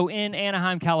In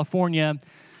Anaheim, California,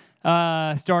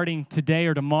 starting today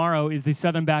or tomorrow, is the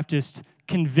Southern Baptist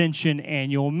Convention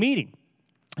annual meeting.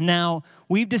 Now,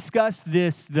 we've discussed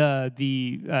this,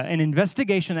 an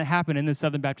investigation that happened in the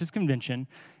Southern Baptist Convention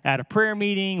at a prayer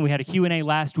meeting. We had a Q&A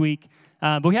last week,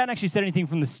 but we hadn't actually said anything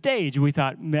from the stage. We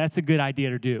thought that's a good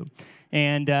idea to do.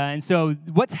 And so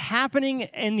what's happening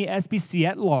in the SBC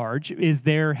at large is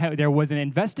there was an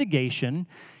investigation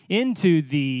into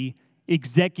the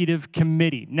executive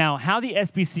committee. Now, how the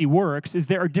SBC works is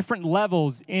there are different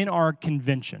levels in our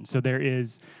convention. So there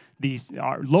is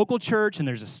our local church, and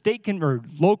there's a state or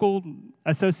local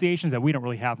associations that we don't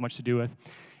really have much to do with.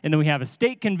 And then we have a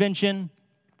state convention,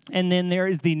 and then there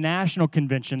is the national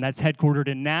convention that's headquartered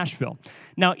in Nashville.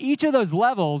 Now, each of those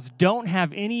levels don't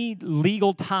have any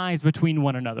legal ties between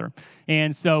one another.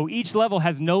 And so each level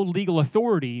has no legal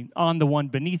authority on the one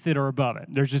beneath it or above it.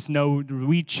 There's just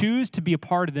we choose to be a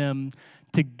part of them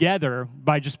together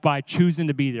by choosing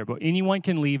to be there. But anyone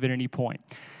can leave at any point.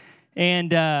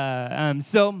 And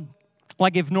so,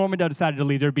 like if Normandy decided to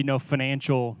leave, there'd be no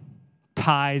financial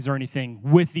ties or anything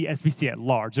with the SBC at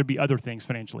large. There'd be other things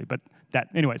financially, but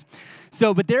anyways.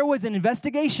 But there was an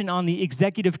investigation on the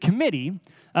executive committee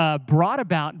brought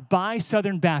about by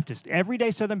Southern Baptist,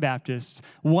 everyday Southern Baptists,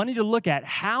 wanting to look at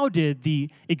how did the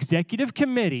executive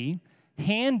committee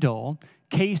handle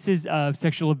cases of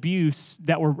sexual abuse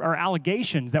or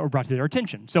allegations that were brought to their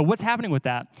attention. So what's happening with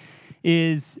that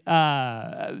is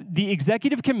the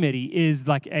executive committee is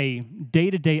like a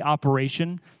day-to-day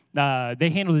operation.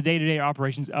 They handle the day-to-day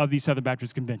operations of the Southern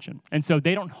Baptist Convention. And so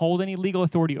they don't hold any legal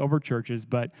authority over churches,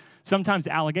 but sometimes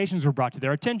allegations were brought to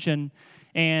their attention.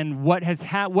 And what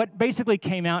basically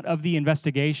came out of the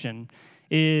investigation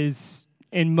is,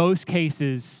 in most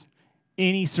cases,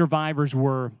 any survivors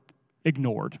were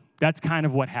ignored. That's kind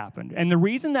of what happened. And the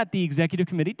reason that the executive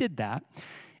committee did that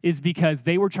is because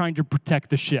they were trying to protect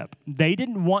the ship. They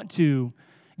didn't want to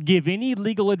give any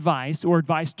legal advice or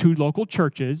advice to local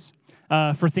churches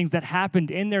for things that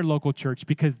happened in their local church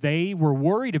because they were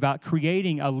worried about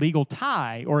creating a legal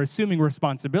tie or assuming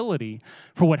responsibility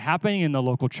for what happened in the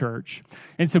local church.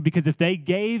 And so because if they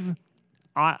gave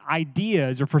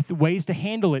ideas or for ways to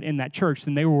handle it in that church,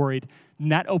 then they were worried,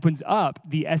 and that opens up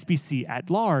the SBC at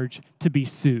large to be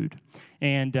sued.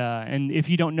 And if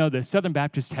you don't know this, Southern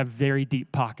Baptists have very deep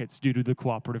pockets due to the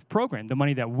cooperative program, the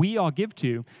money that we all give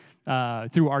to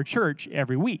through our church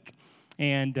every week.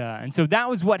 And so that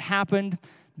was what happened.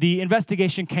 The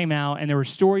investigation came out, and there was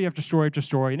story after story after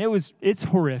story, and it's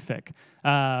horrific.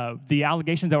 The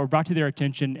allegations that were brought to their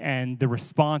attention and the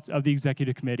response of the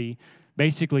executive committee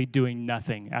basically doing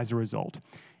nothing as a result.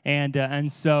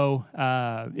 And so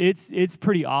it's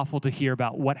pretty awful to hear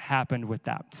about what happened with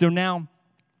that. So now,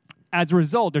 as a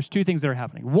result, there's two things that are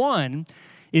happening. One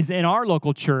is in our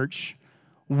local church,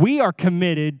 we are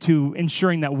committed to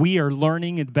ensuring that we are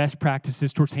learning the best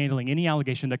practices towards handling any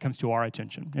allegation that comes to our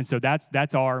attention. And so that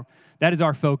is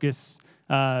our focus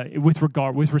with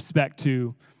respect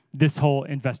to this whole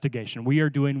investigation. We are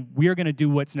going to do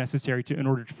what's necessary in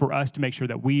order for us to make sure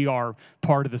that we are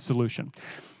part of the solution.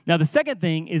 Now, the second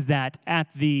thing is that at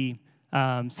the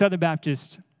Southern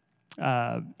Baptist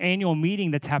annual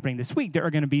meeting that's happening this week, there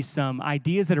are going to be some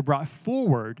ideas that are brought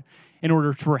forward in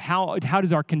order for how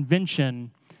does our convention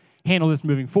handle this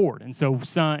moving forward. And so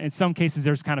in some cases,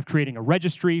 there's kind of creating a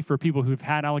registry for people who've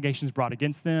had allegations brought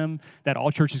against them that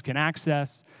all churches can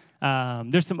access.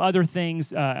 There's some other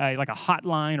things like a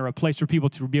hotline or a place for people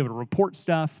to be able to report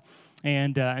stuff.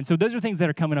 And so those are things that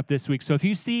are coming up this week. So if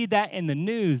you see that in the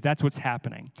news, that's what's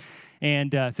happening.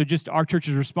 And so just our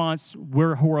church's response,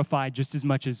 we're horrified just as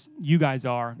much as you guys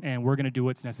are, and we're going to do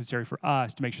what's necessary for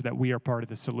us to make sure that we are part of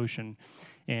the solution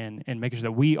and making sure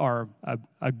that we are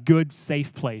a good,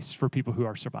 safe place for people who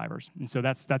are survivors. And so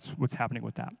that's what's happening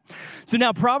with that. So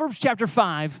now Proverbs chapter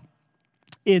 5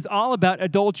 is all about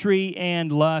adultery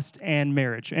and lust and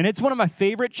marriage. And it's one of my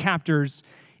favorite chapters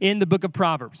in the book of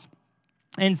Proverbs.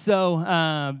 And so,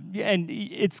 and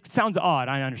it sounds odd,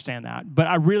 I understand that, but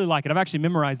I really like it. I've actually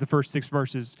memorized the first 6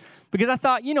 verses because I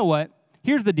thought, you know what?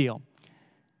 Here's the deal.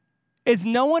 Is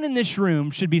no one in this room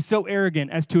should be so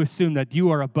arrogant as to assume that you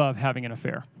are above having an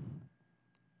affair.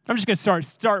 I'm just going to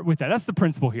start with that. That's the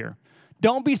principle here.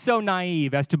 Don't be so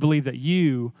naive as to believe that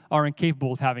you are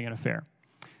incapable of having an affair.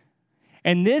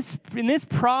 And in this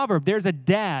proverb, there's a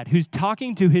dad who's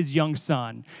talking to his young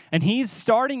son, and he's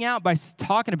starting out by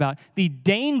talking about the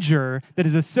danger that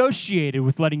is associated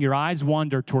with letting your eyes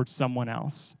wander towards someone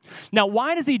else. Now,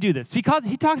 why does he do this? Because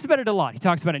he talks about it a lot. He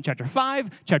talks about it in chapter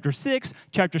 5, chapter 6,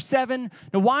 chapter 7.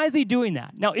 Now, why is he doing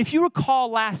that? Now, if you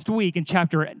recall last week in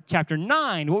chapter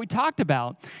 9, what we talked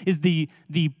about is the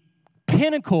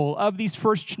pinnacle of these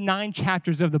first 9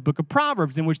 chapters of the book of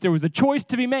Proverbs, in which there was a choice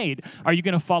to be made. Are you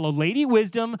going to follow Lady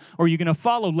Wisdom, or are you going to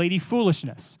follow Lady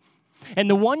Foolishness? And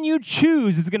the one you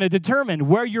choose is going to determine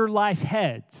where your life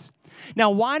heads.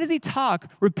 Now, why does he talk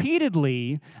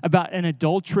repeatedly about an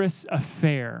adulterous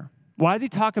affair? Why does he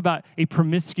talk about a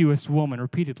promiscuous woman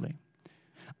repeatedly?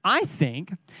 I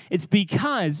think it's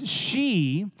because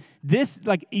this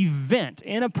event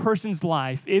in a person's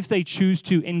life, if they choose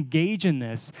to engage in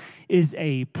this, is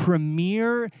a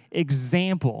premier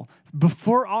example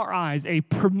before our eyes, a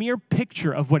premier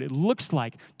picture of what it looks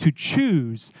like to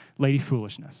choose Lady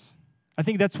Foolishness. I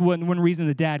think that's one reason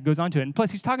the dad goes on to it. And plus,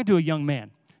 he's talking to a young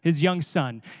man, his young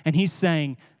son, and he's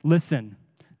saying, listen,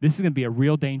 this is going to be a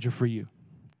real danger for you.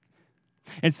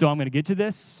 And so I'm going to get to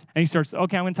this. And he starts,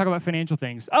 okay, I'm going to talk about financial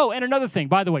things. Oh, and another thing,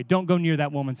 by the way, don't go near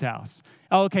that woman's house.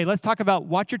 Oh, okay, let's talk about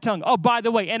watch your tongue. Oh, by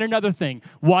the way, and another thing,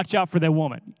 watch out for that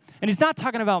woman. And he's not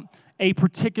talking about a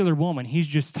particular woman. He's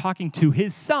just talking to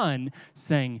his son,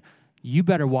 saying, you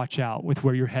better watch out with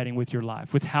where you're heading with your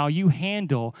life, with how you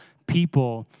handle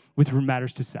people with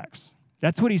matters to sex.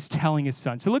 That's what he's telling his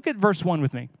son. So look at verse 1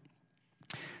 with me.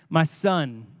 My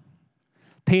son,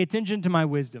 pay attention to my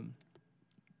wisdom.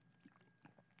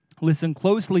 Listen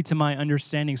closely to my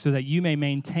understanding so that you may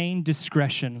maintain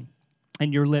discretion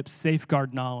and your lips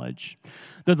safeguard knowledge.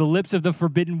 Though the lips of the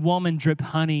forbidden woman drip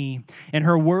honey and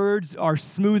her words are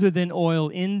smoother than oil,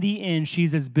 in the end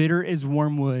she's as bitter as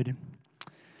wormwood,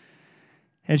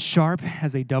 as sharp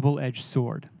as a double-edged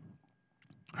sword.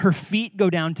 Her feet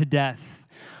go down to death.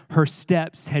 Her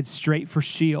steps head straight for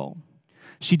Sheol.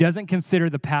 She doesn't consider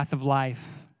the path of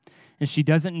life, and she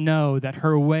doesn't know that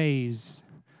her ways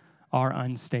are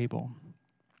unstable.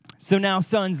 So now,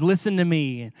 sons, listen to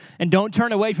me, and don't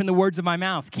turn away from the words of my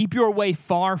mouth. Keep your way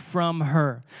far from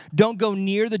her. Don't go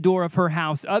near the door of her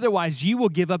house. Otherwise, you will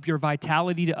give up your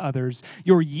vitality to others,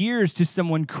 your years to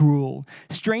someone cruel.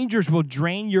 Strangers will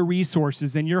drain your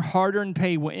resources, and your hard-earned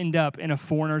pay will end up in a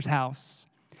foreigner's house.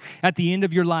 At the end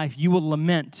of your life, you will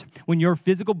lament when your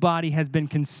physical body has been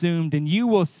consumed, and you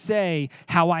will say,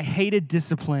 how I hated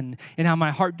discipline and how my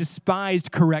heart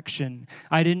despised correction.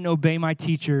 I didn't obey my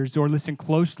teachers or listen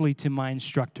closely to my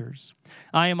instructors.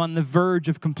 I am on the verge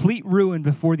of complete ruin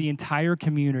before the entire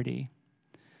community.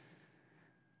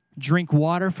 Drink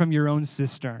water from your own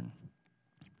cistern,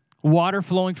 water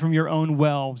flowing from your own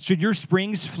well. Should your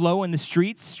springs flow in the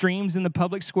streets, streams in the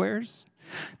public squares?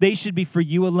 They should be for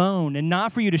you alone and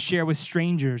not for you to share with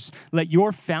strangers. Let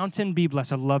your fountain be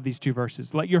blessed. I love these 2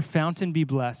 verses. Let your fountain be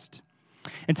blessed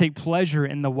and take pleasure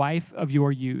in the wife of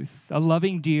your youth, a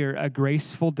loving deer, a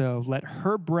graceful doe. Let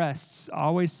her breasts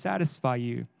always satisfy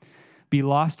you. Be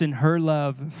lost in her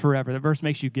love forever. That verse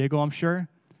makes you giggle, I'm sure.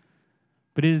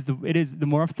 But it is the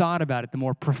more I've thought about it, the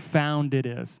more profound it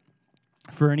is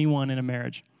for anyone in a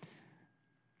marriage.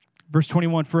 Verse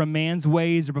 21, for a man's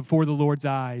ways are before the Lord's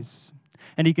eyes,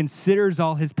 and he considers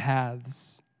all his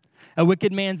paths. A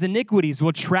wicked man's iniquities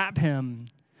will trap him.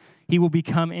 He will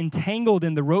become entangled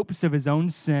in the ropes of his own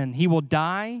sin. He will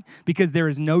die because there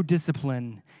is no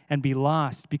discipline and be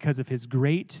lost because of his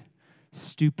great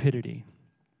stupidity.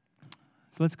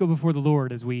 So let's go before the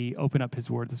Lord as we open up his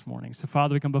word this morning. So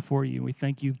Father, we come before you and we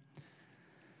thank you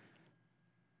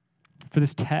for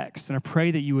this text. And I pray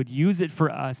that you would use it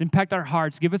for us, impact our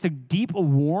hearts, give us a deep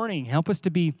warning, help us to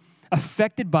be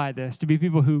affected by this, to be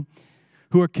people who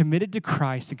are committed to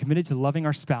Christ and committed to loving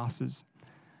our spouses.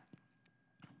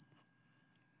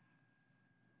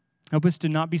 Help us to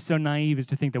not be so naive as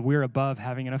to think that we're above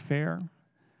having an affair,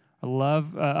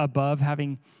 above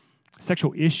having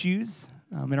sexual issues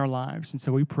in our lives. And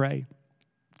so we pray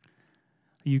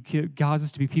you cause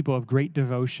us to be people of great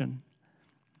devotion.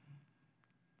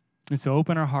 And so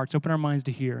open our hearts, open our minds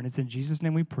to hear. And it's in Jesus'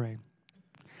 name we pray.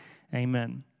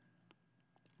 Amen.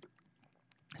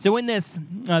 So in this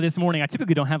morning, I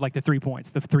typically don't have like the 3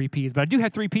 points, the 3 Ps, but I do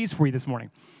have 3 Ps for you this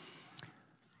morning.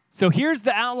 So here's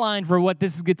the outline for what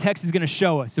this good text is going to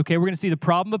show us, okay? We're going to see the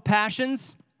problem of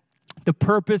passions, the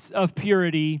purpose of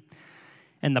purity,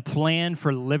 and the plan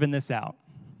for living this out.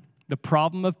 The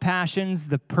problem of passions,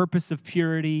 the purpose of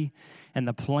purity, and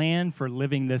the plan for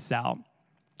living this out.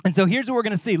 And so here's what we're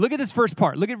going to see. Look at this first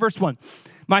part. Look at verse 1.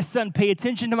 My son, pay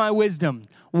attention to my wisdom.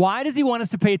 Why does he want us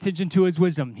to pay attention to his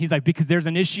wisdom? He's like, because there's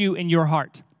an issue in your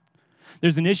heart.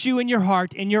 There's an issue in your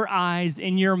heart, in your eyes,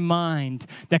 in your mind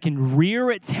that can rear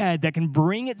its head, that can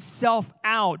bring itself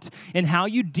out in how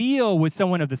you deal with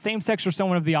someone of the same sex or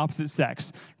someone of the opposite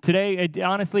sex. Today,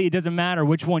 honestly, it doesn't matter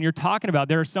which one you're talking about.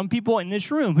 There are some people in this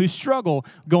room who struggle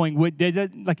going with,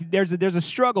 there's a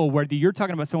struggle whether you're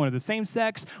talking about someone of the same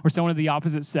sex or someone of the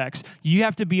opposite sex. You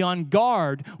have to be on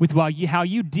guard with how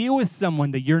you deal with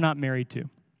someone that you're not married to.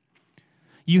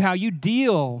 How you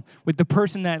deal with the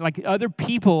person that, like other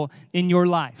people in your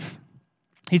life.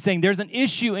 He's saying there's an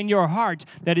issue in your heart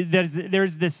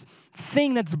there's this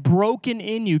thing that's broken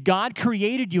in you. God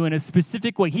created you in a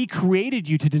specific way. He created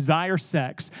you to desire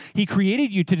sex. He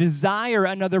created you to desire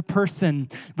another person.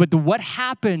 But what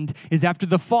happened is after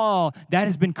the fall, that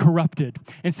has been corrupted.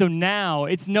 And so now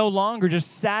it's no longer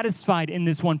just satisfied in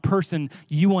this one person.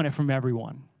 You want it from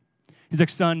everyone. He's like,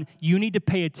 son, you need to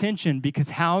pay attention because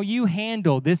how you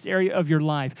handle this area of your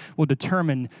life will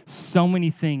determine so many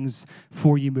things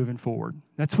for you moving forward.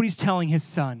 That's what he's telling his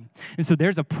son. And so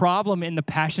there's a problem in the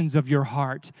passions of your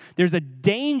heart. There's a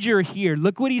danger here.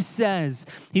 Look what he says.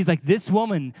 He's like, this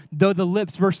woman, though the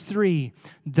lips, verse 3,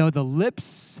 though the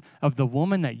lips of the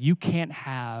woman that you can't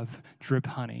have drip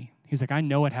honey. He's like, I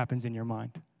know what happens in your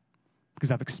mind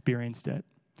because I've experienced it.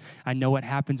 I know what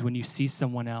happens when you see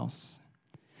someone else.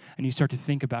 And you start to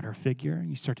think about her figure.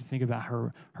 You start to think about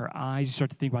her eyes. You start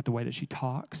to think about the way that she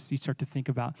talks. You start to think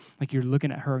about, like, you're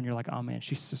looking at her and you're like, oh, man,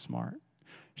 she's so smart.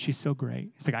 She's so great.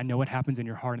 It's like, I know what happens in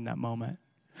your heart in that moment.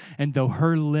 And though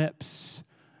her lips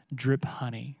drip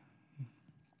honey,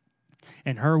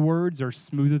 and her words are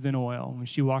smoother than oil. When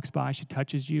she walks by, she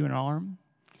touches you in her arm,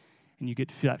 and you get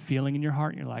to feel that feeling in your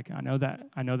heart, and you're like, I know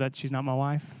that she's not my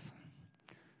wife,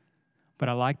 but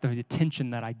I like the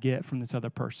attention that I get from this other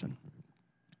person.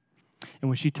 And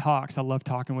when she talks, I love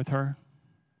talking with her.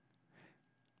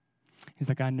 He's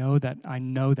like, I know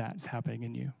that's happening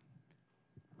in you.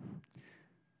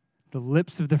 The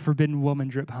lips of the forbidden woman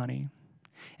drip honey,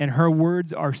 and her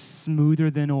words are smoother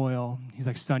than oil. He's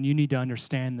like, son, you need to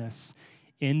understand this.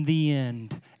 In the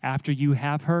end, after you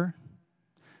have her,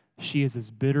 she is as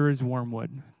bitter as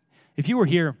wormwood. If you were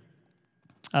here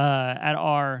at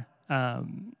our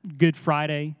Good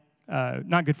Friday,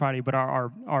 not Good Friday, but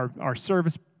our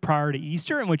service prior to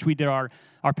Easter, in which we did our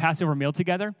Passover meal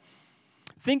together,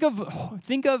 think of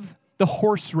the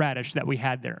horseradish that we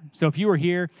had there. So if you were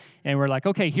here and we're like,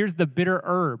 okay, here's the bitter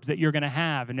herbs that you're going to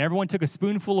have, and everyone took a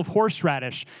spoonful of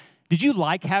horseradish, did you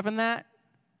like having that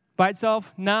by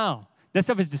itself? No. That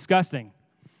stuff is disgusting.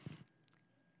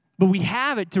 But we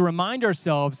have it to remind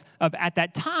ourselves of, at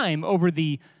that time, over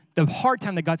the hard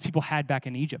time that God's people had back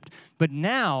in Egypt. But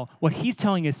now, what he's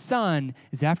telling his son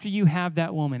is after you have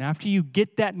that woman, after you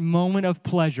get that moment of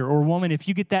pleasure, or woman, if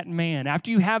you get that man,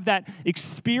 after you have that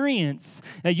experience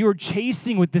that you were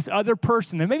chasing with this other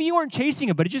person, and maybe you weren't chasing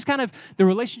it, but it just kind of, the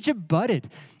relationship budded,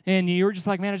 and you were just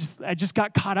like, man, I just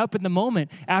got caught up in the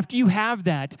moment. After you have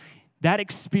that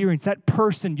experience, that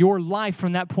person, your life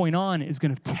from that point on is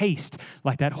going to taste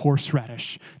like that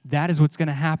horseradish. That is what's going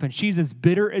to happen. She's as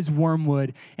bitter as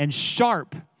wormwood and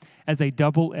sharp as a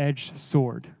double-edged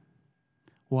sword.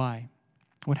 Why?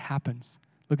 What happens?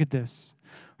 Look at this.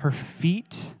 Her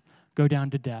feet go down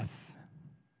to death,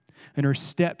 and her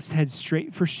steps head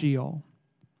straight for Sheol.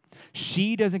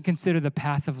 She doesn't consider the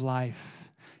path of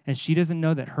life, and she doesn't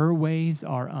know that her ways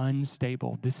are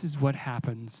unstable. This is what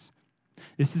happens.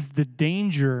 This is the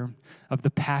danger of the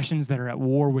passions that are at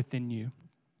war within you.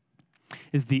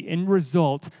 Is the end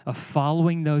result of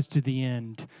following those to the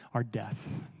end are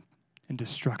death and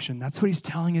destruction. That's what he's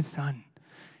telling his son.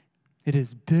 It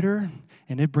is bitter,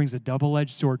 and it brings a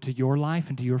double-edged sword to your life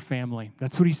and to your family.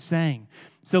 That's what he's saying.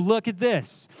 So look at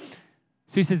this.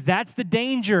 So he says, that's the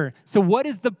danger. So what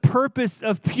is the purpose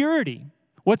of purity?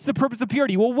 What's the purpose of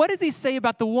purity? Well, what does he say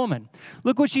about the woman?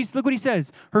 Look what he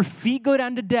says. Her feet go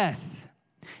down to death,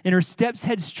 and her steps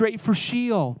head straight for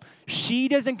Sheol. She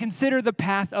doesn't consider the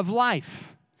path of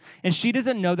life, and she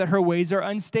doesn't know that her ways are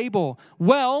unstable.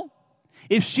 Well,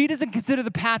 if she doesn't consider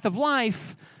the path of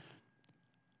life,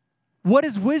 what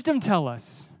does wisdom tell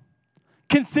us?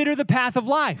 Consider the path of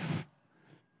life.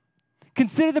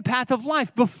 Consider the path of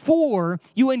life before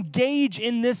you engage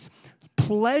in this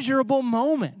pleasurable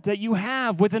moment that you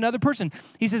have with another person.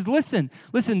 He says, listen,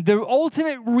 the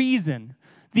ultimate reason,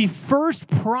 the first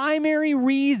primary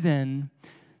reason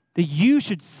that you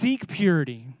should seek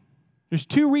purity. There's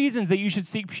two reasons that you should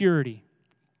seek purity.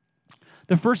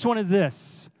 The first one is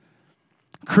this.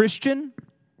 Christian,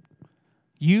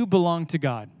 you belong to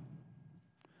God.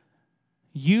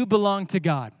 You belong to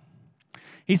God.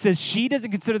 He says she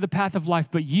doesn't consider the path of life,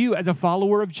 but you as a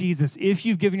follower of Jesus, if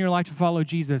you've given your life to follow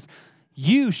Jesus,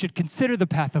 you should consider the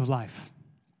path of life.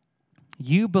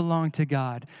 You belong to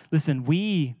God. Listen,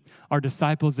 we are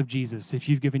disciples of Jesus if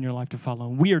you've given your life to follow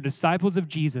him. We are disciples of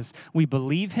Jesus. We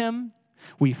believe him.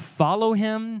 We follow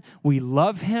him, we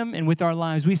love him, and with our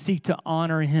lives, we seek to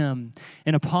honor him.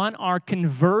 And upon our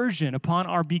conversion, upon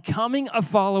our becoming a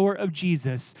follower of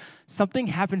Jesus, something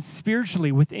happens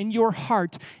spiritually within your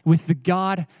heart with the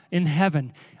God in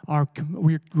heaven.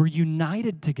 We're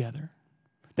united together.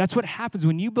 That's what happens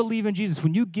when you believe in Jesus.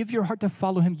 When you give your heart to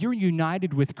follow him, you're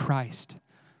united with Christ.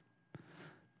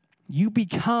 You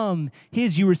become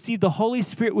his. You receive the Holy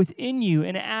Spirit within you,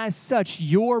 and as such,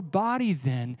 your body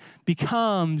then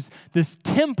becomes this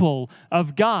temple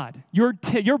of God.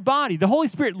 Your body, the Holy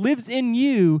Spirit lives in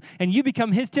you, and you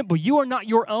become his temple. You are not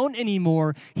your own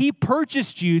anymore. He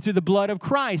purchased you through the blood of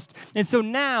Christ. And so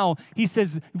now, he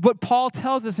says, what Paul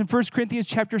tells us in 1 Corinthians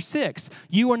chapter 6,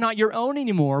 you are not your own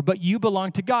anymore, but you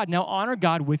belong to God. Now honor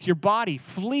God with your body.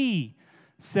 Flee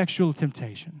sexual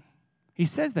temptation. He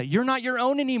says that. You're not your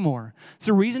own anymore.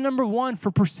 So reason number one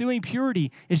for pursuing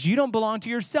purity is you don't belong to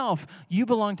yourself. You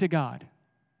belong to God.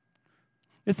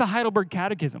 It's the Heidelberg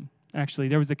Catechism, actually.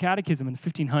 There was a catechism in the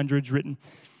 1500s written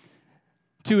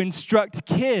to instruct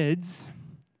kids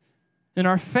in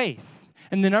our faith.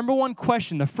 And the number one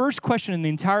question, the first question in the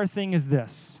entire thing is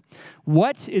this: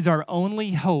 what is our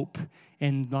only hope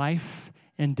in life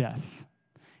and death?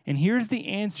 And here's the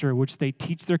answer which they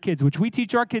teach their kids, which we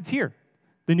teach our kids here.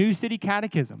 The New City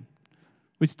Catechism,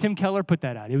 which Tim Keller put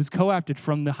that out. It was co-opted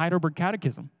from the Heidelberg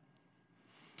Catechism.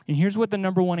 And here's what the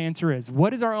number one answer is.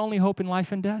 What is our only hope in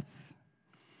life and death?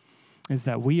 Is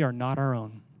that we are not our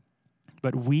own,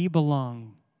 but we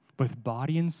belong with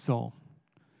body and soul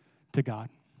to God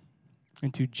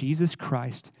and to Jesus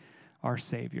Christ, our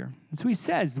Savior. That's what he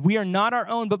says. We are not our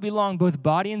own, but belong both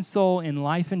body and soul in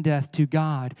life and death to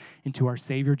God and to our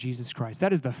Savior, Jesus Christ.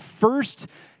 That is the first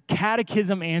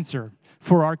catechism answer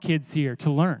for our kids here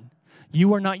to learn.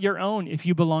 You are not your own if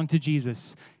you belong to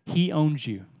Jesus. He owns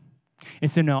you. And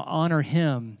so now honor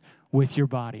him with your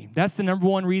body. That's the number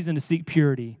one reason to seek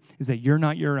purity, is that you're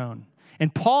not your own.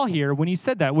 And Paul here, when he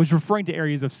said that, was referring to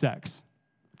areas of sex.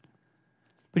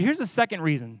 But here's the second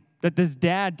reason that this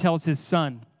dad tells his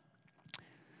son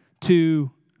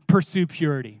to pursue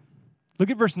purity.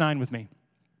 Look at verse 9 with me.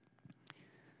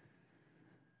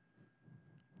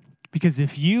 Because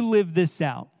if you live this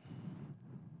out,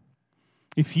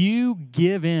 if you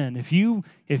give in, if you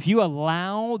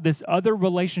allow this other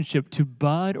relationship to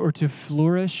bud or to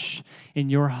flourish in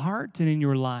your heart and in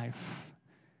your life,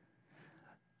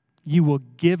 you will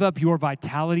give up your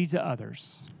vitality to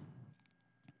others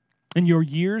and your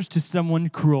years to someone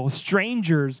cruel.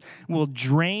 Strangers will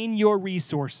drain your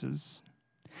resources,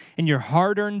 and your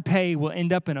hard-earned pay will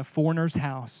end up in a foreigner's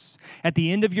house. At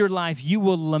the end of your life, you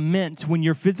will lament when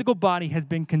your physical body has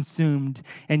been consumed,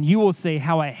 and you will say,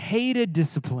 how I hated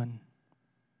discipline,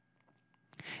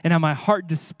 and how my heart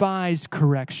despised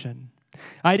correction.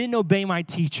 I didn't obey my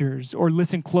teachers or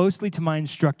listen closely to my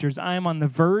instructors. I am on the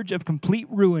verge of complete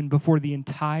ruin before the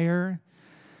entire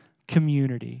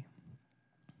community.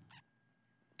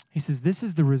 He says, this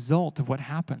is the result of what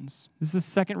happens. This is the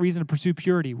second reason to pursue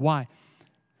purity. Why?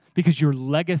 Because your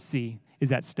legacy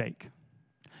is at stake.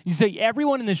 You say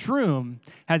everyone in this room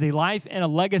has a life and a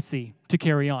legacy to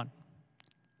carry on.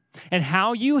 And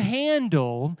how you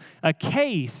handle a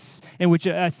case in which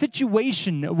a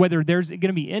situation, whether there's going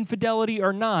to be infidelity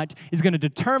or not, is going to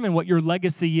determine what your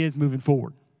legacy is moving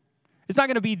forward. It's not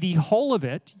going to be the whole of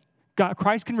it. God,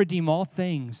 Christ can redeem all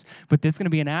things, but there's going to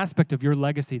be an aspect of your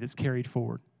legacy that's carried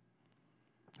forward.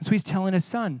 That's what he's telling his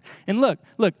son. And look,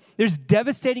 there's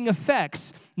devastating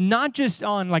effects, not just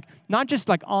on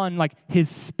his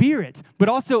spirit, but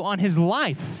also on his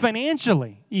life,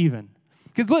 financially even.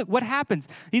 Because look, what happens?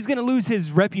 He's going to lose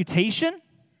his reputation.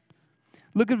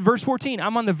 Look at verse 14.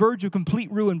 I'm on the verge of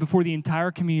complete ruin before the entire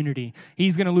community.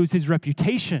 He's going to lose his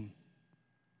reputation.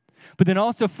 But then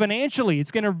also financially,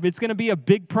 it's going to be a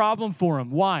big problem for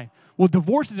him. Why? Well,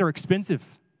 divorces are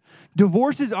expensive.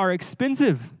 Divorces are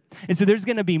expensive. And so there's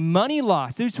going to be money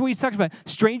loss. This is what he talks about.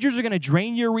 Strangers are going to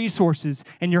drain your resources,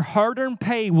 and your hard-earned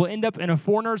pay will end up in a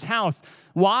foreigner's house.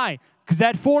 Why? Because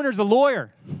that foreigner's a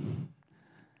lawyer.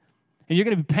 And you're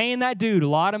going to be paying that dude a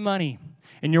lot of money.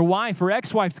 And your wife or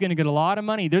ex-wife's going to get a lot of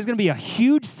money. There's going to be a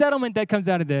huge settlement that comes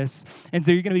out of this. And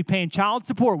so you're going to be paying child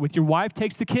support with your wife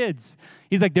takes the kids.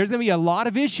 He's like, there's going to be a lot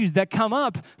of issues that come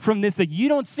up from this that you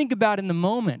don't think about in the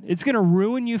moment. It's going to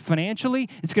ruin you financially.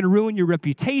 It's going to ruin your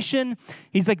reputation.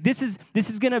 He's like, this is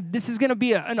going to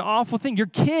be an awful thing. Your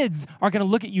kids are going to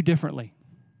look at you differently.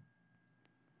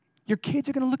 Your kids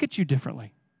are going to look at you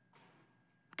differently.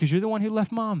 because you're the one who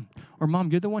left mom, or mom,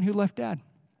 you're the one who left dad.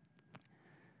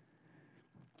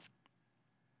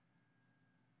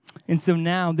 And so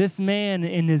now this man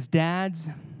in his dad's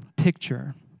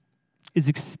picture is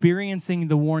experiencing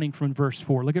the warning from verse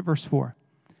 4. Look at verse 4.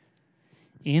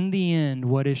 In the end,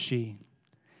 what is she?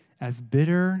 As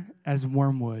bitter as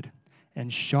wormwood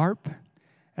and sharp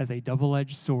as a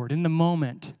double-edged sword. In the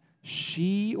moment,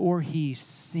 she or he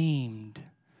seemed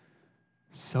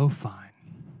so fine.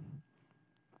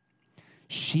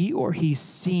 She or he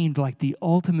seemed like the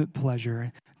ultimate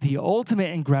pleasure, the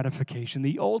ultimate in gratification,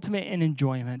 the ultimate in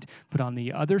enjoyment. But on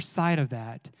the other side of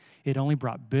that, it only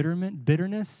brought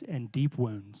bitterness and deep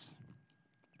wounds.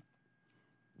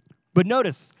 But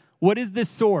notice, what is this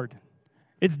sword?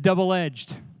 It's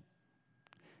double-edged.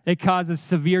 It causes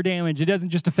severe damage. It doesn't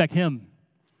just affect him.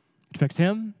 It affects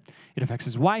him. It affects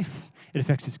his wife. It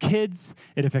affects his kids.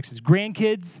 It affects his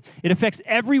grandkids. It affects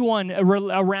everyone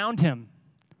around him.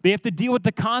 They have to deal with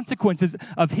the consequences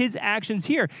of his actions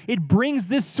here. It brings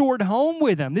this sword home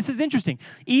with him. This is interesting.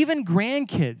 Even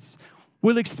grandkids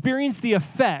will experience the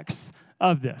effects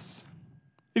of this.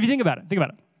 If you think about it.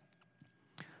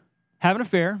 Have an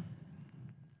affair,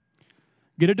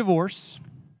 get a divorce,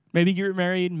 maybe get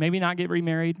remarried, maybe not get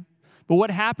remarried. But what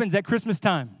happens at Christmas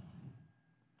time?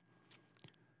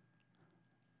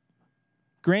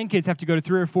 Grandkids have to go to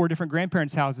 3 or 4 different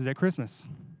grandparents' houses at Christmas.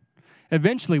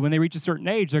 Eventually, when they reach a certain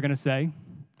age, they're going to say,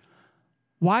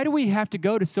 why do we have to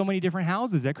go to so many different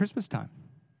houses at Christmas time?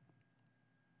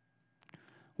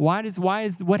 What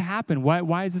happened?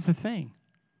 Why is this a thing?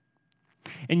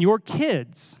 And your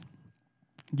kids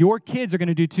are going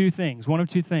to do 2 things, one of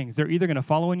 2 things. They're either going to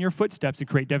follow in your footsteps and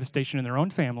create devastation in their own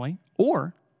family,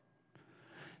 or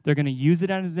they're going to use it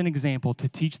as an example to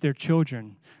teach their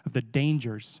children of the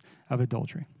dangers of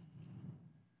adultery.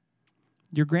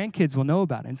 Your grandkids will know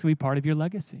about it. It's going to be part of your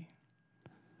legacy.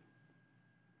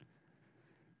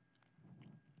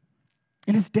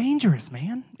 And it's dangerous,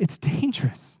 man. It's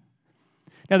dangerous.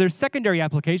 Now, there's secondary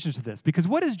applications to this, because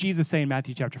what does Jesus say in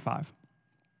Matthew chapter 5?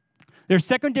 There's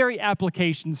secondary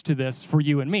applications to this for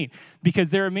you and me,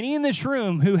 because there are many in this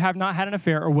room who have not had an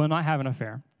affair or will not have an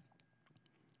affair.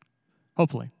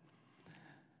 Hopefully.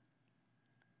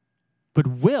 But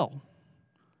will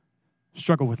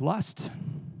struggle with lust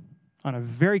on a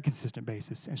very consistent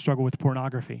basis and struggle with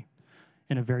pornography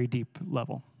in a very deep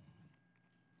level.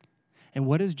 And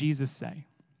what does Jesus say?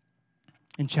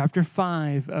 In chapter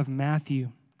 5 of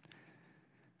Matthew,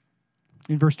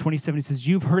 in verse 27, he says,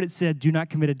 you've heard it said, do not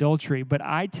commit adultery, but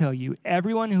I tell you,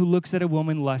 everyone who looks at a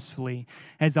woman lustfully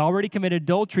has already committed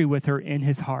adultery with her in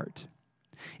his heart.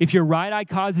 If your right eye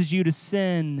causes you to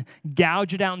sin,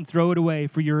 gouge it out and throw it away,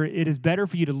 for it is better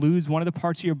for you to lose one of the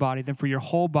parts of your body than for your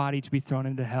whole body to be thrown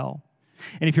into hell.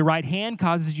 And if your right hand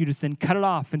causes you to sin, cut it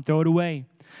off and throw it away.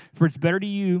 For it's better to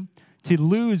you to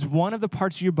lose one of the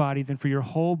parts of your body than for your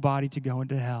whole body to go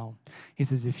into hell. He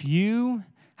says, if you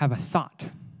have a thought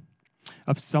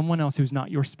of someone else who's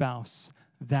not your spouse,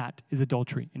 that is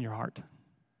adultery in your heart.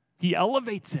 He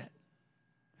elevates it.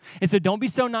 And so don't be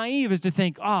so naive as to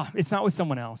think, it's not with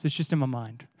someone else. It's just in my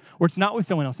mind. Or it's not with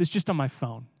someone else. It's just on my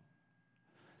phone.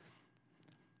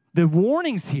 The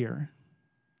warnings here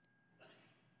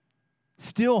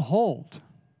still hold.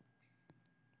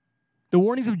 The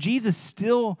warnings of Jesus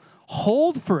still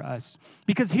hold for us.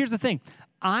 Because here's the thing.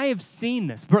 I have seen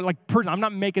this. I'm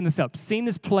not making this up. Seen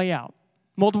this play out.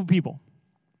 Multiple people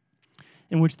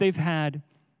in which they've had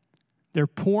their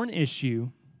porn issue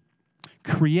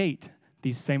create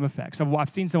these same effects. I've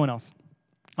seen someone else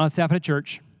on staff at a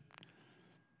church,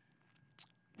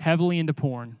 heavily into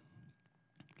porn,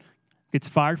 gets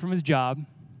fired from his job,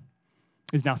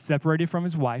 is now separated from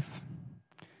his wife,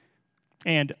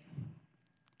 and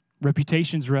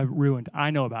reputation's ruined. I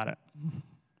know about it.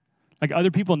 Like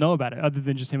other people know about it other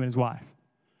than just him and his wife.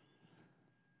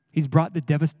 He's brought the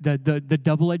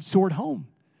double-edged sword home.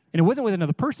 And it wasn't with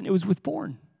another person, it was with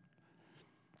porn.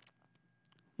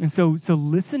 And so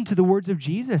listen to the words of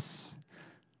Jesus.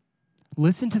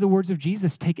 Listen to the words of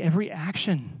Jesus. Take every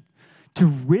action to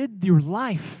rid your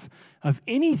life of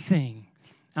anything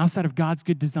outside of God's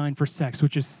good design for sex,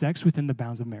 which is sex within the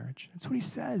bounds of marriage. That's what he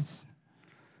says.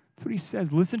 That's what he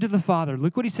says. Listen to the Father.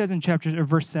 Look what he says in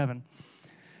verse 7.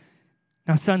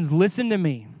 Now, sons, listen to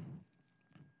me,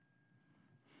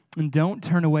 and don't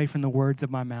turn away from the words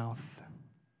of my mouth.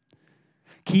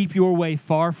 Keep your way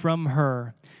far from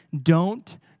her.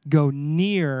 Don't go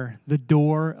near the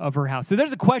door of her house. So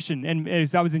there's a question, and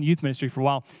I was in youth ministry for a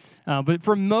while, but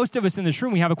for most of us in this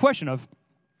room, we have a question of,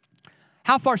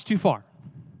 how far is too far?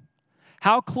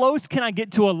 How close can I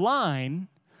get to a line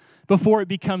before it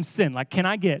becomes sin? Like, can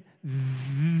I get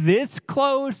this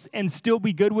close and still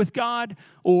be good with God?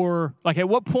 Or like, at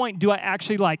what point do I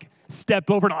actually like step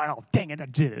over and, oh, dang it, I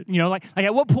did it. You know, like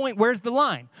at what point, where's the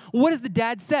line? What does the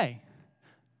dad say?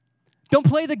 Don't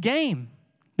play the game.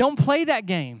 Don't play that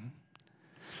game.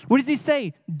 What does he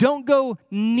say? Don't go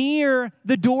near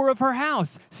the door of her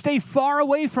house. Stay far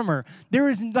away from her. There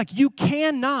is, like, you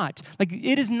cannot. Like,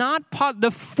 it is not,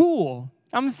 the fool,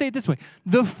 I'm going to say it this way.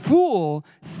 The fool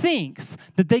thinks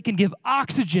that they can give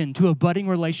oxygen to a budding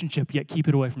relationship, yet keep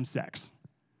it away from sex.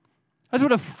 That's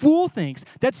what a fool thinks.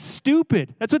 That's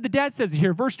stupid. That's what the dad says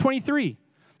here, verse 23.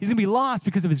 He's going to be lost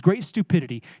because of his great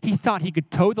stupidity. He thought he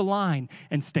could toe the line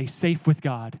and stay safe with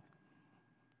God.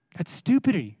 That's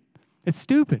stupidity. It's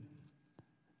stupid.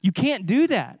 You can't do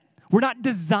that. We're not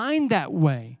designed that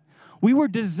way. We were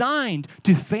designed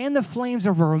to fan the flames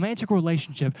of a romantic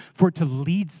relationship for it to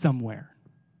lead somewhere.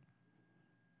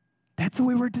 That's the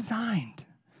way we're designed.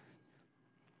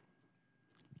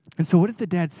 And so what does the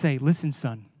dad say? Listen,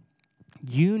 son,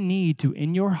 you need to,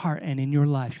 in your heart and in your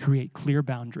life, create clear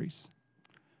boundaries.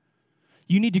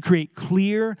 You need to create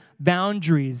clear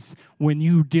boundaries when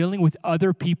you're dealing with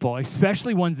other people,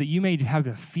 especially ones that you may have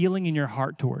a feeling in your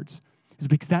heart towards, is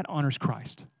because that honors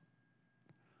Christ.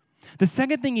 The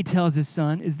second thing he tells his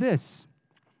son is this.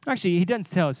 Actually, he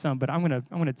doesn't tell his son, but I'm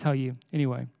gonna tell you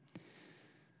anyway.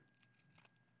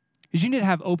 Is you need to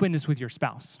have openness with your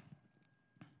spouse.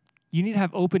 You need to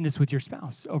have openness with your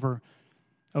spouse over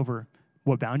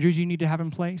what boundaries you need to have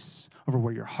in place, over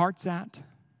where your heart's at.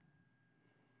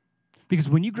 Because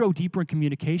when you grow deeper in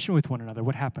communication with one another,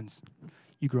 what happens?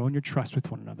 You grow in your trust with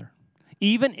one another.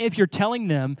 Even if you're telling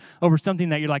them over something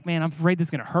that you're like, man, I'm afraid this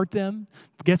is going to hurt them.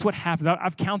 Guess what happens?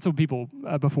 I've counseled people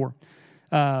before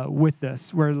with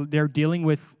this, where they're dealing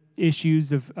with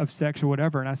issues of sex or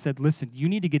whatever. And I said, listen, you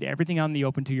need to get everything out in the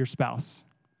open to your spouse.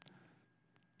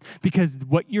 Because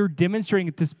what you're demonstrating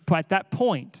at that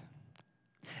point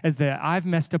is that I've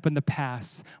messed up in the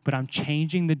past, but I'm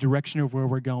changing the direction of where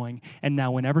we're going. And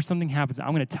now whenever something happens,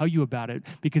 I'm going to tell you about it,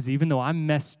 because even though I'm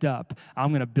messed up, I'm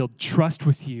going to build trust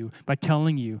with you by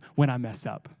telling you when I mess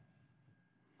up.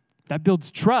 That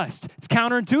builds trust. It's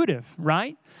counterintuitive,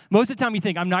 right? Most of the time you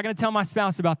think, I'm not going to tell my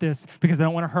spouse about this because I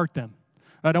don't want to hurt them.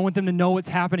 I don't want them to know what's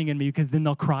happening in me, because then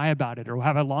they'll cry about it or we'll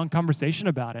have a long conversation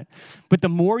about it. But the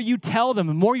more you tell them,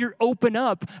 the more you're open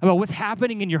up about what's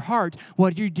happening in your heart,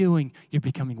 what you're doing, you're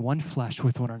becoming one flesh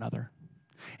with one another.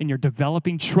 And you're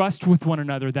developing trust with one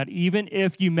another that even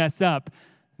if you mess up,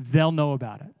 they'll know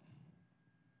about it.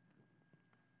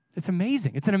 It's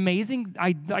amazing. It's an amazing,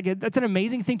 that's an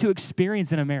amazing thing to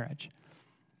experience in a marriage.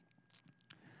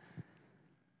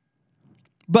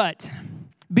 But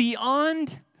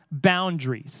beyond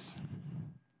boundaries,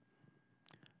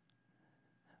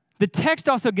 the text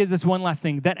also gives us one last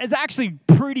thing that is actually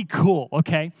pretty cool,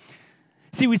 okay?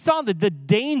 See, we saw the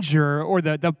danger or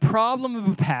the problem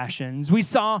of passions. We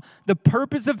saw the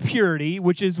purpose of purity,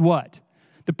 which is what?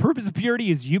 The purpose of purity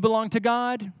is you belong to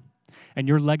God and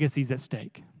your legacy's at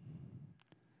stake.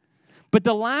 But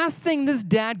the last thing this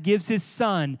dad gives his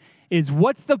son is,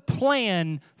 what's the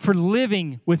plan for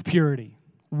living with purity?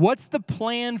 What's the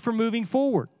plan for moving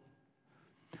forward?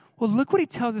 Well, look what he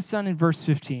tells his son in verse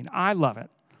 15. I love it.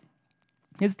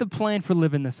 It's the plan for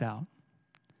living this out.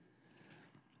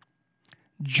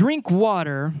 Drink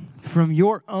water from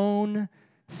your own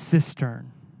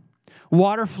cistern,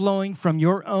 water flowing from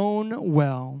your own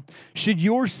well. Should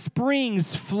your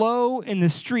springs flow in the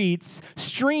streets,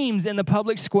 streams in the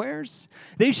public squares?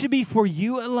 They should be for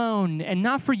you alone and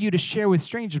not for you to share with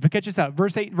strangers. But catch this out,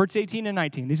 verse 18 and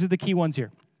 19. These are the key ones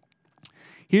here.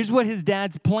 Here's what his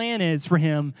dad's plan is for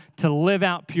him to live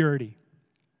out purity.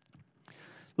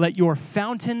 Let your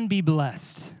fountain be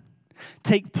blessed.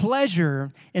 Take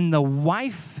pleasure in the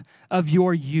wife of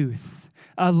your youth,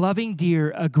 a loving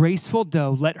deer, a graceful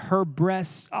doe. Let her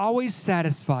breasts always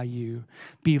satisfy you.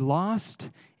 Be lost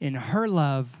in her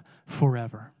love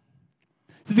forever.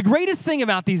 So the greatest thing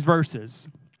about these verses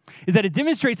is that it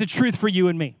demonstrates a truth for you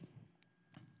and me.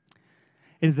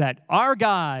 Is that our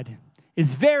God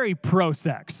is very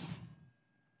pro-sex.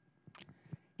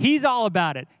 He's all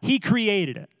about it. He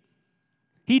created it.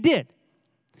 He did.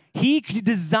 He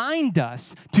designed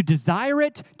us to desire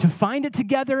it, to find it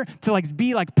together, to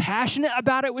be passionate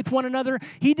about it with one another.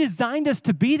 He designed us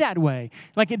to be that way.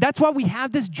 That's why we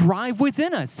have this drive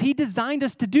within us. He designed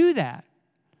us to do that.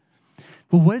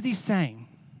 But what is he saying?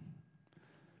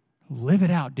 Live it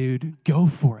out, dude. Go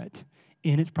for it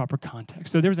in its proper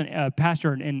context. So there was a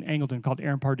pastor in Angleton called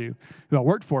Aaron Pardue, who I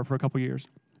worked for a couple years.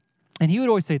 And he would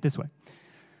always say it this way.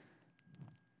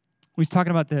 When he's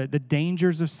talking about the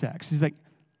dangers of sex, he's like,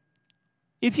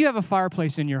 if you have a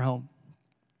fireplace in your home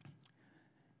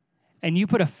and you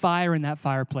put a fire in that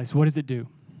fireplace, what does it do?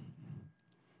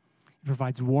 It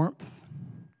provides warmth.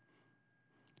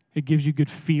 It gives you good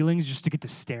feelings just to get to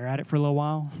stare at it for a little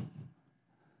while.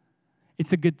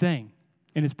 It's a good thing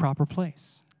in its proper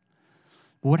place.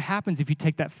 But what happens if you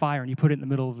take that fire and you put it in the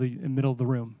middle of the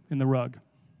room, in the rug?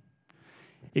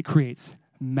 It creates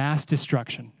mass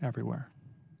destruction everywhere.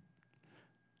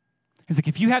 It's like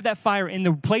if you have that fire in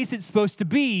the place it's supposed to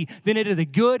be, then it is a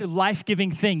good,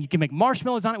 life-giving thing. You can make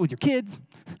marshmallows on it with your kids.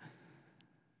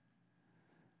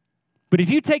 But if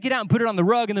you take it out and put it on the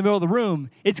rug in the middle of the room,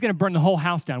 it's going to burn the whole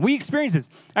house down. We experienced this.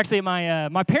 Actually,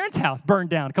 my parents' house burned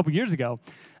down a couple years ago.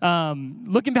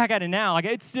 Looking back at it now, like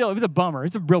it was a bummer.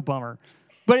 It's a real bummer.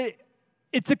 But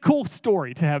it's a cool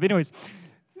story to have. Anyways,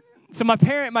 so my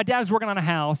dad was working on a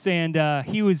house, and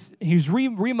he was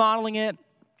remodeling it.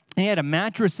 And he had a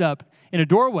mattress up in a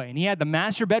doorway, and he had the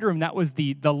master bedroom. That was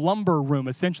the lumber room,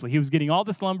 essentially. He was getting all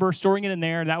this lumber, storing it in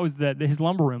there, and that was his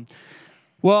lumber room.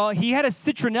 Well, he had a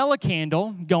citronella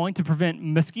candle going to prevent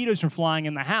mosquitoes from flying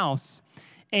in the house,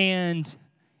 and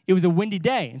it was a windy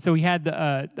day. And so he had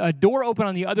a door open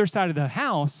on the other side of the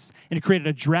house, and it created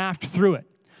a draft through it.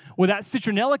 Well, that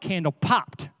citronella candle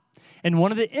popped, and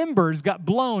one of the embers got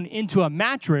blown into a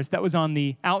mattress that was on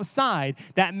the outside.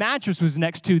 That mattress was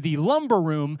next to the lumber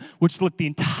room, which lit the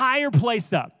entire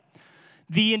place up.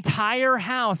 The entire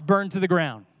house burned to the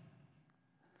ground.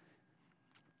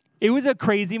 It was a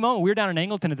crazy moment. We were down in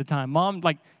Angleton at the time.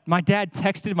 My dad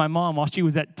texted my mom while she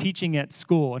was teaching at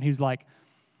school, and he was like,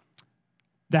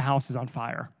 the house is on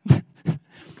fire.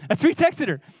 That's what he texted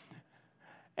her.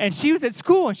 And she was at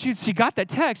school, and she got that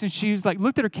text, and she was like,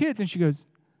 looked at her kids, and she goes,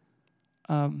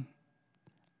 I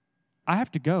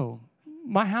have to go.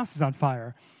 My house is on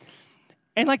fire.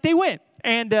 And they went.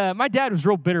 And my dad was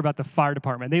real bitter about the fire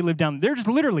department. They lived they're just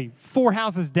literally 4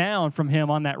 houses down from him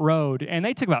on that road. And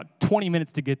they took about 20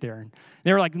 minutes to get there. And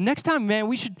they were like, next time, man,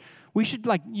 we should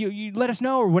you let us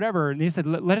know or whatever. And they said,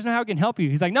 let us know how we can help you.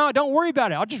 He's like, no, don't worry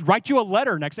about it. I'll just write you a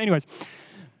letter next. Anyways.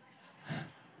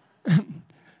 The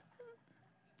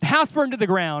house burned to the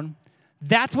ground.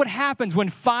 That's what happens when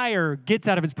fire gets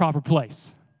out of its proper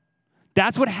place.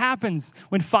 That's what happens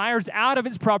when fire's out of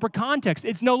its proper context.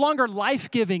 It's no longer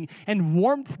life-giving and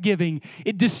warmth-giving.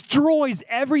 It destroys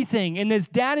everything. And this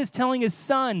dad is telling his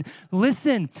son,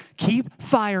 listen, keep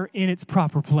fire in its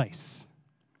proper place.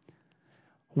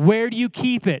 Where do you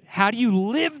keep it? How do you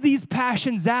live these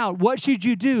passions out? What should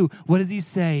you do? What does he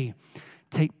say?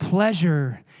 Take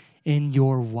pleasure in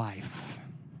your wife.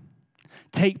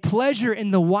 Take pleasure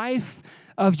in the wife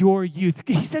of your youth.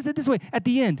 He says it this way at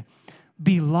the end.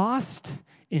 Be lost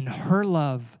in her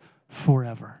love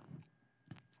forever.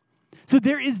 So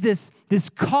there is this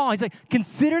call. He's like,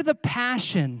 consider the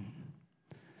passion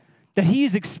that he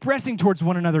is expressing towards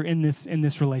one another in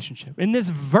this relationship. In this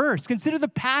verse, consider the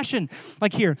passion.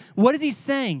 Like here, what is he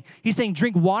saying? He's saying,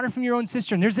 drink water from your own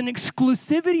cistern. There's an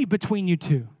exclusivity between you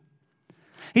two.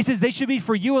 He says they should be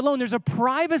for you alone. There's a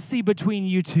privacy between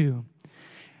you two.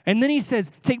 And then he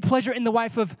says, take pleasure in the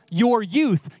wife of your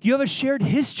youth. You have a shared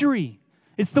history.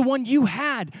 It's the one you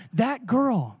had, that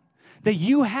girl that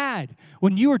you had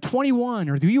when you were 21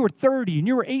 or you were 30 and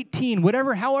you were 18,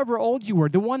 however old you were,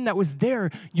 the one that was there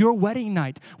your wedding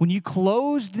night when you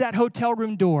closed that hotel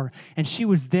room door and she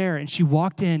was there and she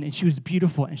walked in and she was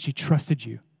beautiful and she trusted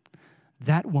you.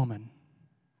 That woman,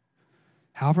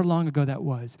 however long ago that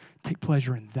was, take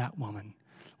pleasure in that woman.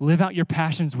 Live out your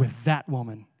passions with that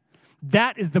woman.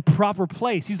 That is the proper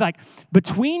place. He's like,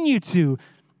 between you two,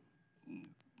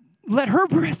 let her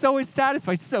breast always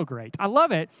satisfy. So great. I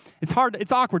love it. It's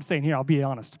awkward saying here, I'll be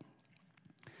honest.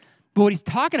 But what he's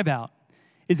talking about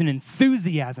is an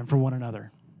enthusiasm for one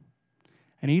another.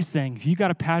 And he's saying, if you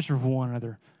got a passion for one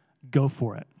another, go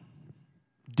for it.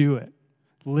 Do it.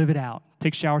 Live it out.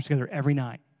 Take showers together every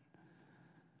night.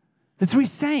 That's what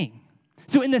he's saying.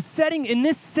 So in this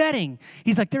setting,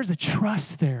 he's like, there's a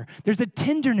trust there. There's a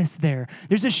tenderness there.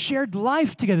 There's a shared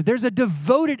life together. There's a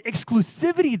devoted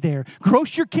exclusivity there.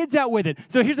 Gross your kids out with it.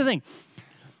 So here's the thing.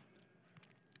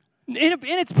 In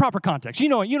its proper context,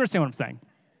 you understand what I'm saying.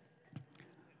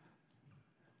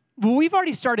 Well, we've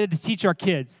already started to teach our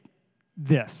kids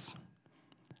this.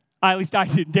 At least I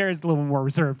do. Dara's a little more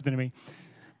reserved than me.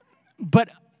 But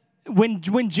when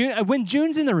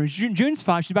June's in the room, June's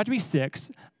 5, she's about to be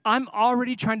 6, I'm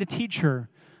already trying to teach her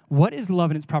what does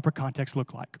love in its proper context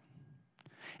look like.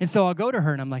 And so I'll go to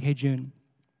her and I'm like, hey, June,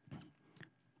 do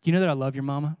you know that I love your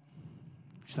mama?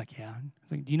 She's like, yeah. I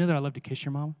was like, do you know that I love to kiss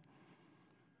your mama?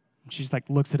 And she's like,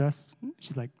 looks at us.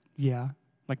 She's like, yeah. I'm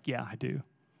like, yeah, I do.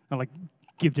 I'm like,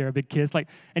 give Dara a big kiss.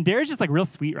 And Dara's just real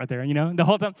sweet right there, the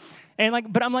whole time.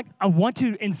 And but I'm I want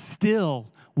to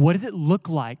instill, what does it look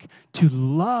like to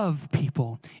love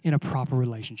people in a proper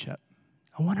relationship?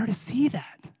 I want her to see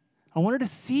that.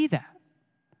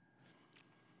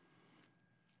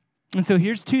 And so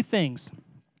here's two things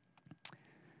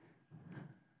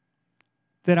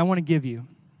that I want to give you.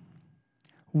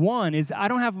 One is, I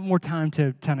don't have more time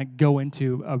to kind of go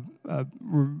into a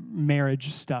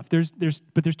marriage stuff.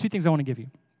 But there's two things I want to give you.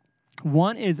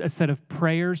 One is a set of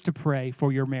prayers to pray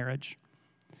for your marriage.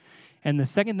 And the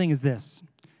second thing is this,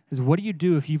 is what do you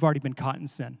do if you've already been caught in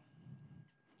sin?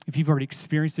 If you've already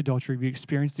experienced adultery, if you've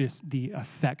experienced the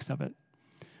effects of it.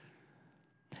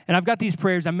 And I've got these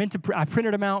prayers. I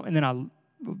printed them out, and then I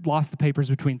lost the papers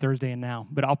between Thursday and now.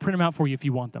 But I'll print them out for you if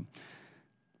you want them.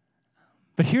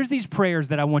 But here's these prayers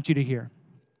that I want you to hear,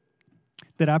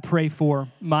 that I pray for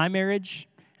my marriage,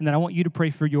 and that I want you to pray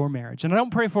for your marriage. And I don't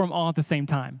pray for them all at the same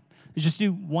time. I just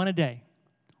do one a day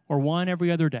or one every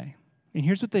other day. And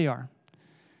here's what they are.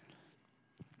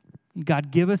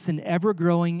 God, give us an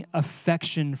ever-growing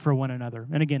affection for one another.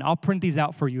 And again, I'll print these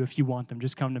out for you if you want them.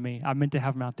 Just come to me. I meant to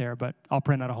have them out there, but I'll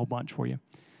print out a whole bunch for you.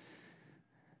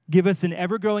 Give us an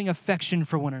ever-growing affection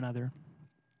for one another.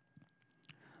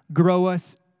 Grow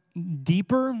us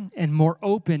deeper and more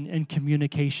open in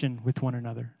communication with one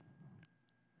another.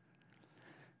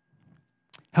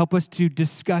 Help us to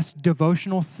discuss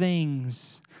devotional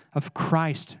things of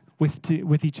Christ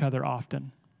with each other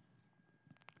often.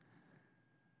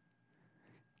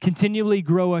 Continually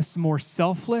grow us more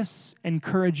selfless,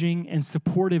 encouraging, and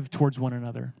supportive towards one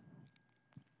another.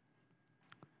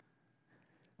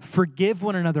 Forgive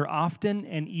one another often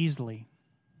and easily.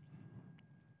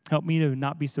 Help me to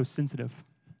not be so sensitive.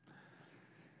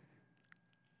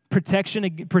 Protection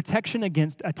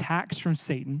against attacks from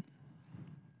Satan.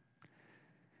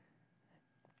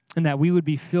 And that we would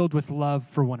be filled with love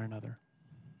for one another.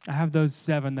 I have those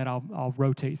 7 that I'll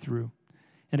rotate through.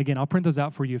 And again, I'll print those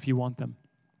out for you if you want them.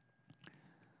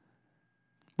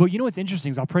 But you know what's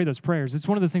interesting is I'll pray those prayers. It's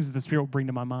one of those things that the Spirit will bring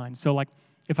to my mind. So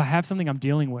if I have something I'm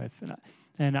dealing with,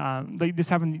 and this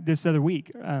happened this other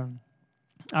week,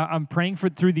 I'm praying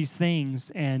through these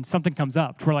things, and something comes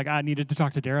up to where I needed to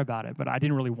talk to Dara about it, but I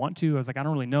didn't really want to. I was I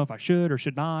don't really know if I should or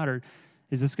should not, or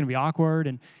is this going to be awkward?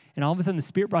 And all of a sudden the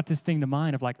Spirit brought this thing to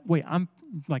mind of wait,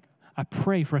 I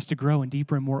pray for us to grow in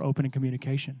deeper and more open in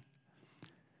communication.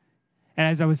 And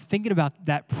as I was thinking about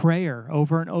that prayer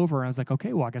over and over, I was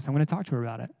okay, well, I guess I'm going to talk to her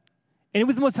about it. And it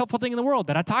was the most helpful thing in the world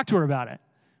that I talked to her about it,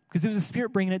 because it was the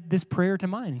Spirit bringing this prayer to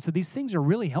mind. And so these things are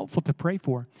really helpful to pray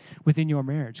for within your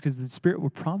marriage, because the Spirit will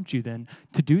prompt you then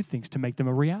to do things to make them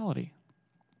a reality.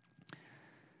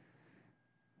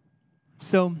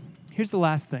 So here's the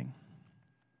last thing.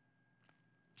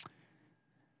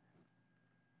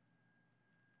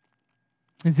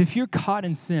 Is if you're caught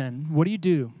in sin, what do you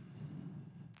do?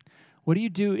 What do you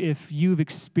do if you've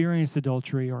experienced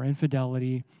adultery or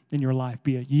infidelity in your life,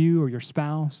 be it you or your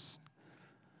spouse?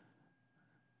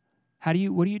 What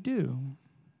do you do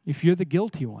if you're the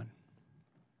guilty one?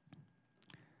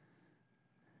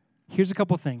 Here's a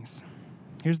couple things.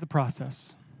 Here's the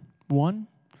process. 1,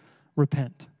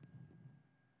 repent.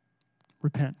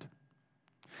 Repent.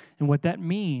 And what that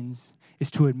means is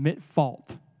to admit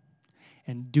fault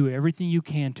and do everything you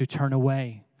can to turn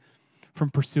away from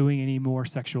pursuing any more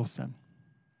sexual sin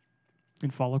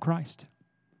and follow Christ.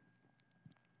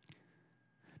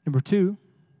 Number 2,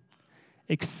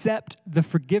 accept the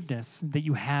forgiveness that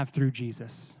you have through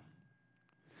Jesus.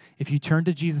 If you turn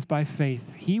to Jesus by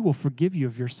faith, He will forgive you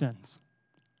of your sins.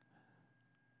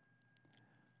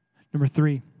 Number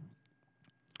 3,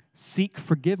 seek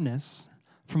forgiveness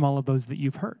from all of those that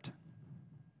you've hurt.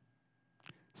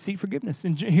 Seek forgiveness.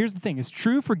 And here's the thing, is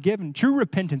true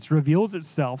repentance reveals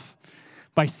itself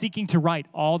by seeking to right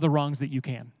all the wrongs that you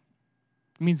can.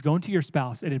 It means going to your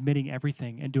spouse and admitting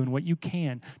everything and doing what you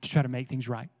can to try to make things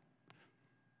right.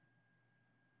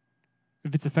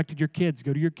 If it's affected your kids,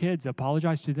 go to your kids,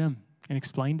 apologize to them, and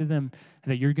explain to them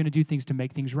that you're going to do things to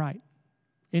make things right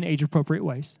in age-appropriate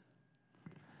ways.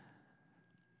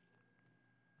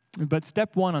 But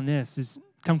step 1 on this is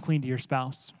come clean to your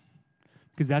spouse,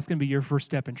 because that's going to be your first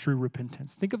step in true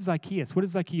repentance. Think of Zacchaeus. What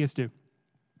does Zacchaeus do?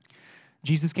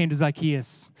 Jesus came to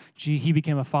Zacchaeus. He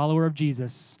became a follower of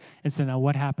Jesus. And so now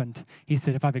what happened? He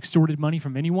said, if I've extorted money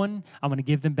from anyone, I'm going to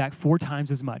give them back 4 times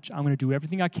as much. I'm going to do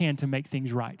everything I can to make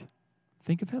things right.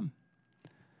 Think of him.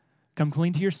 Come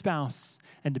clean to your spouse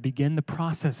and to begin the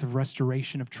process of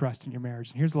restoration of trust in your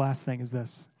marriage. And here's the last thing is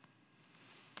this.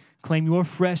 Claim your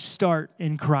fresh start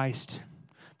in Christ,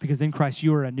 because in Christ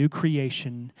you are a new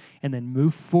creation, and then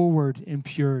move forward in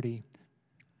purity.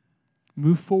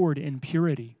 Move forward in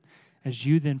purity as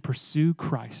you then pursue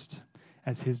Christ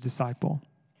as his disciple.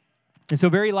 And so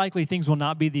very likely things will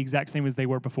not be the exact same as they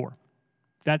were before.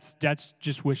 That's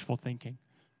just wishful thinking.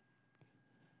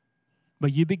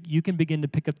 But you can begin to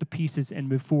pick up the pieces and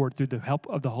move forward through the help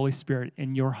of the Holy Spirit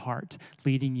in your heart,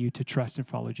 leading you to trust and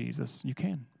follow Jesus. You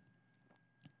can.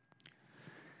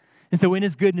 And so in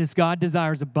his goodness, God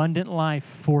desires abundant life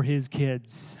for his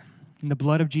kids. And the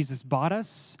blood of Jesus bought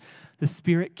us. The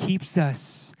Spirit keeps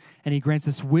us. And he grants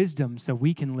us wisdom so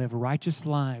we can live righteous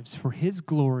lives for his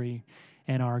glory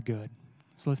and our good.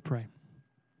 So let's pray.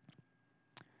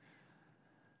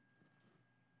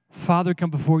 Father, come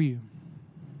before you.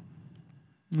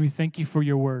 We thank you for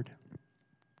your word.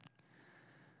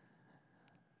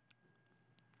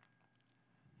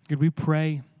 God, we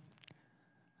pray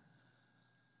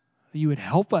that you would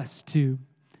help us to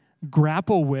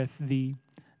grapple with the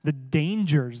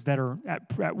dangers that are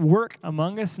at work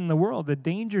among us in the world, the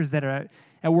dangers that are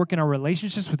at work in our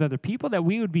relationships with other people, that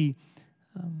we would be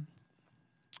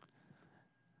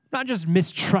not just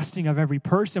mistrusting of every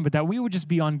person, but that we would just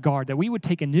be on guard, that we would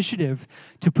take initiative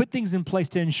to put things in place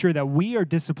to ensure that we are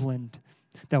disciplined,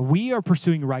 that we are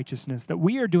pursuing righteousness, that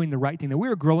we are doing the right thing, that we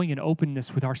are growing in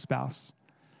openness with our spouse.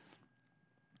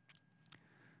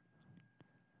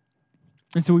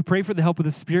 And so we pray for the help of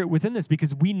the Spirit within this,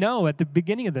 because we know at the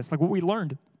beginning of this, like what we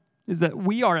learned, is that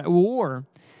we are at war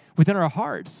within our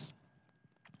hearts,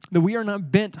 that we are not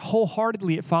bent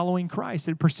wholeheartedly at following Christ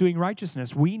and pursuing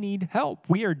righteousness. We need help.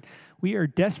 We are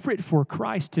desperate for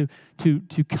Christ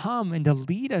to come and to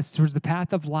lead us towards the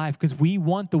path of life, because we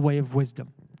want the way of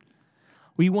wisdom.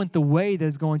 We want the way that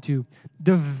is going to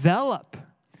develop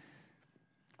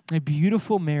a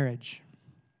beautiful marriage.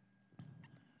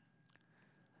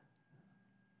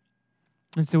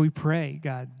 And so we pray,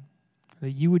 God,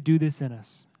 that you would do this in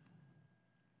us.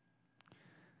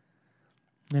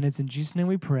 And it's in Jesus' name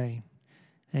we pray.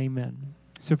 Amen.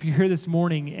 So if you're here this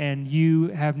morning and you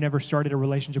have never started a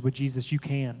relationship with Jesus, you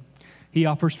can. He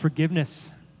offers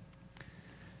forgiveness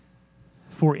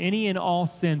for any and all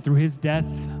sin through his death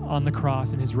on the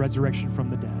cross and his resurrection from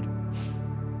the dead.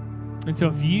 And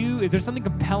so if there's something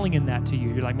compelling in that to you,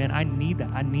 you're like, man, I need that.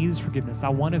 I need his forgiveness. I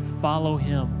want to follow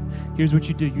him. Here's what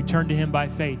you do. You turn to him by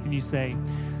faith and you say,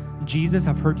 Jesus,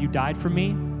 I've heard you died for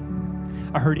me.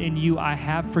 I heard in you I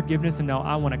have forgiveness, and now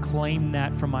I want to claim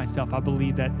that for myself. I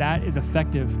believe that that is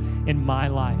effective in my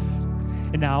life.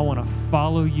 And now I want to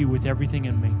follow you with everything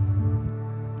in me.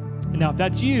 And now if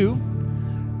that's you,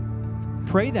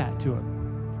 pray that to him.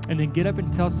 And then get up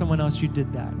and tell someone else you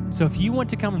did that. So if you want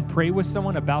to come and pray with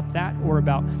someone about that or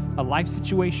about a life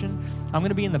situation, I'm going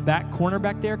to be in the back corner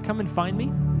back there. Come and find me.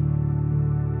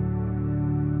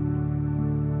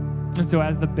 And so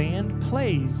as the band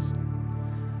plays,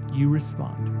 you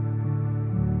respond.